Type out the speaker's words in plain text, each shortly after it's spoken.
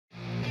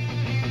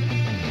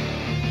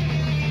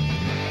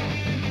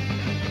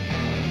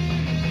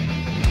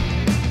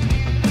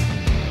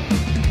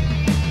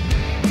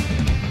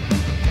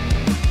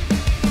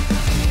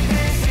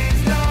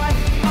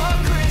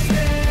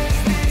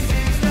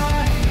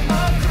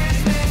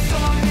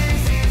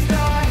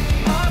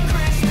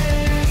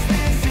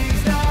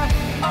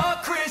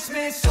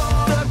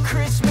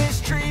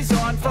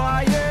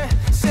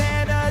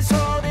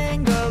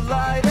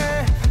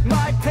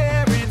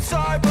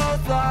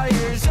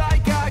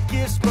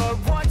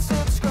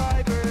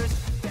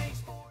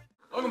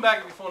Welcome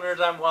back to Beautiful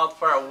Nerds. I'm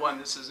Wildfire1.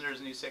 This is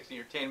Nerds New Sexy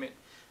Entertainment.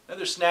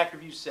 Another snack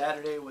review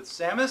Saturday with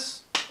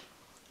Sammus,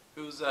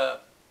 who's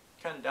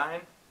kind of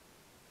dying.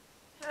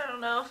 I don't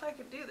know if I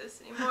could do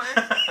this anymore.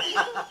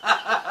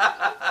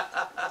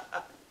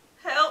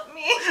 Help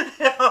me.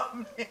 Help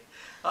me.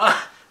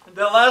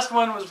 The last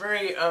one was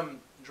very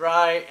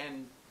dry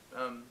and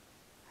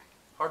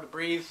hard to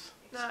breathe.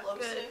 Not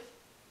good.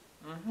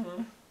 I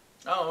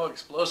don't know,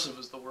 explosive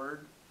is the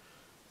word.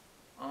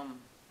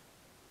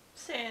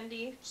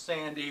 Sandy.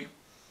 Sandy.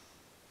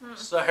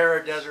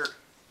 Sahara Desert.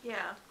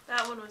 Yeah,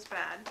 that one was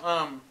bad.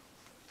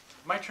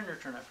 My turn, your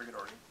turn, I forget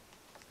already.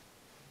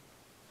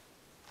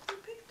 Who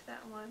picked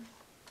that one?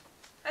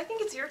 I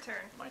think it's your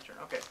turn. My turn,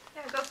 okay.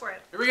 Yeah, go for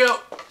it. Here we go.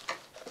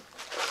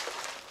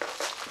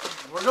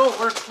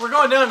 We're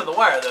going down to the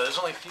wire though. There's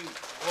only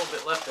a little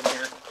bit left in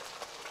here.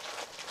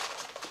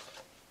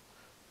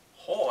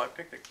 Oh, I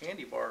picked a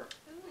candy bar.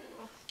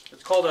 Ooh.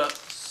 It's called a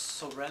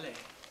Sarelle.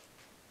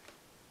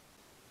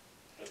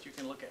 But you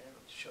can look at it.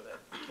 Let's show that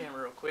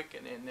camera real quick,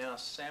 and then now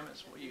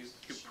Sammus, what you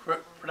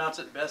pronounce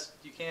it best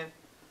you can.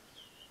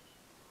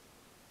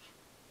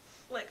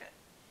 Like it.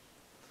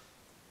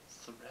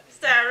 Sarelle.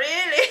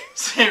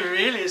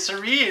 Sarelle.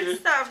 Sarelle.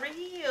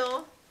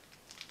 Sarelle.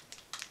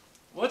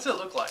 What's it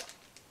look like?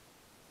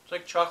 It's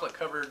like chocolate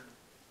covered.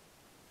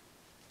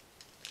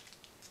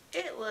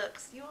 It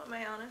looks, you want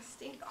my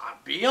honesty?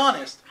 Be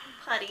honest.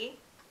 Putty.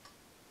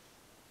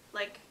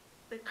 Like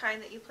the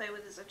kind that you play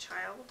with as a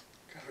child.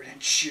 Covered in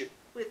shit.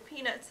 With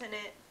peanuts in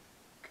it.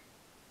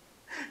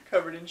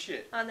 Covered in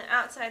shit. On the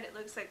outside it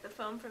looks like the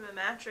foam from a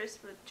mattress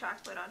with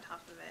chocolate on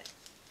top of it.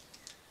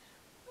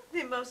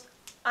 The most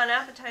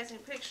unappetizing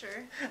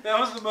picture. That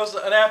was the most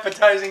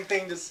unappetizing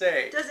thing to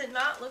say. Does it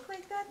not look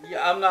like that though?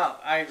 Yeah,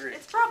 I agree.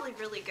 It's probably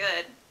really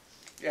good.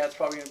 Yeah, it's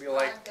probably going to be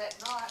like... I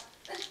bet not.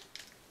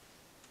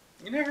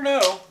 You never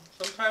know.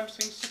 Sometimes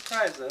things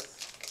surprise us.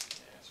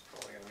 Yeah, it's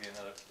probably going to be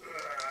another...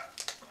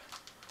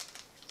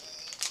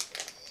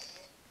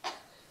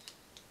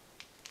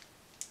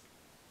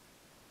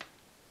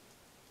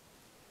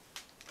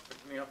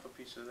 Pick me off a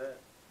piece of that.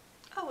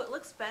 Oh, it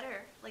looks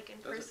better, like in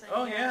person.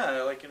 Oh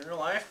yeah, like in real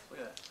life. Look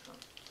at that.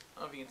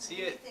 I don't know if you can see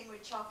it.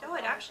 Oh,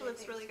 it actually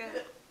looks really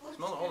good.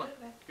 Smell it. Hold on.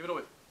 Give it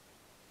away.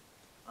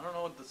 I don't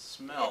know what the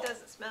smell. It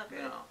doesn't smell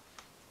good. No.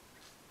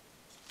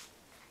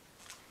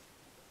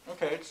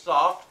 Okay, it's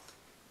soft.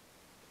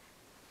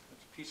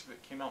 A piece of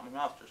it came out my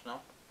mouth just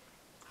now.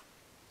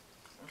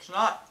 It's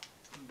not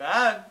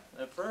bad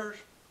at first.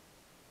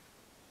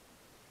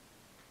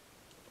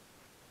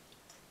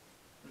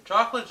 The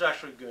chocolate's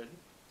actually good.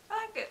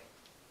 I like it.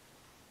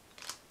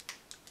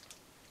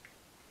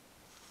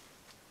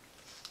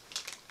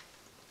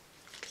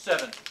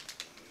 Seven.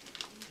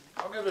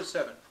 I'll give it a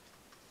 7.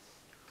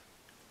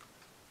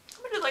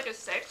 I'm gonna do like a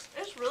 6.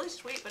 It's really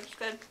sweet, but it's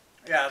good.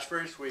 Yeah, it's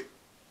very sweet.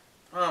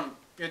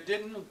 It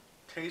didn't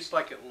taste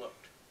like it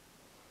looked.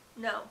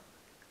 No.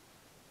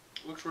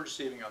 Looks we're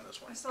deceiving on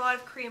this one. There's a lot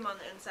of cream on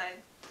the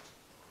inside.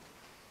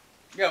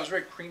 Yeah, it was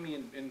very creamy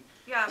and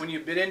Yeah. when you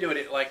bit into it,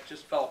 it like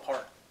just fell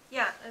apart.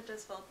 Yeah, it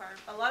does fall apart.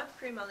 A lot of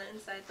cream on the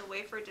inside. The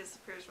wafer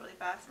disappears really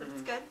fast, but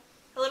it's good.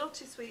 A little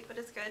too sweet, but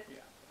it's good.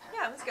 Yeah.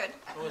 Yeah, it was good.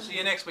 Well, we'll see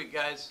you next week,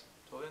 guys.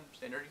 Till then,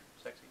 stay nerdy,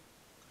 sexy.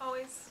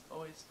 Always.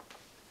 Always.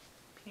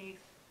 Peace.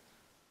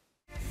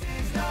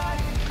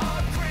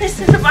 This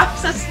is a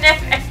box of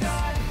snacks.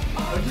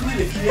 Why'd you leave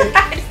a cake? I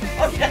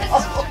don't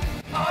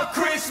know. A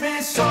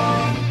Christmas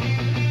song.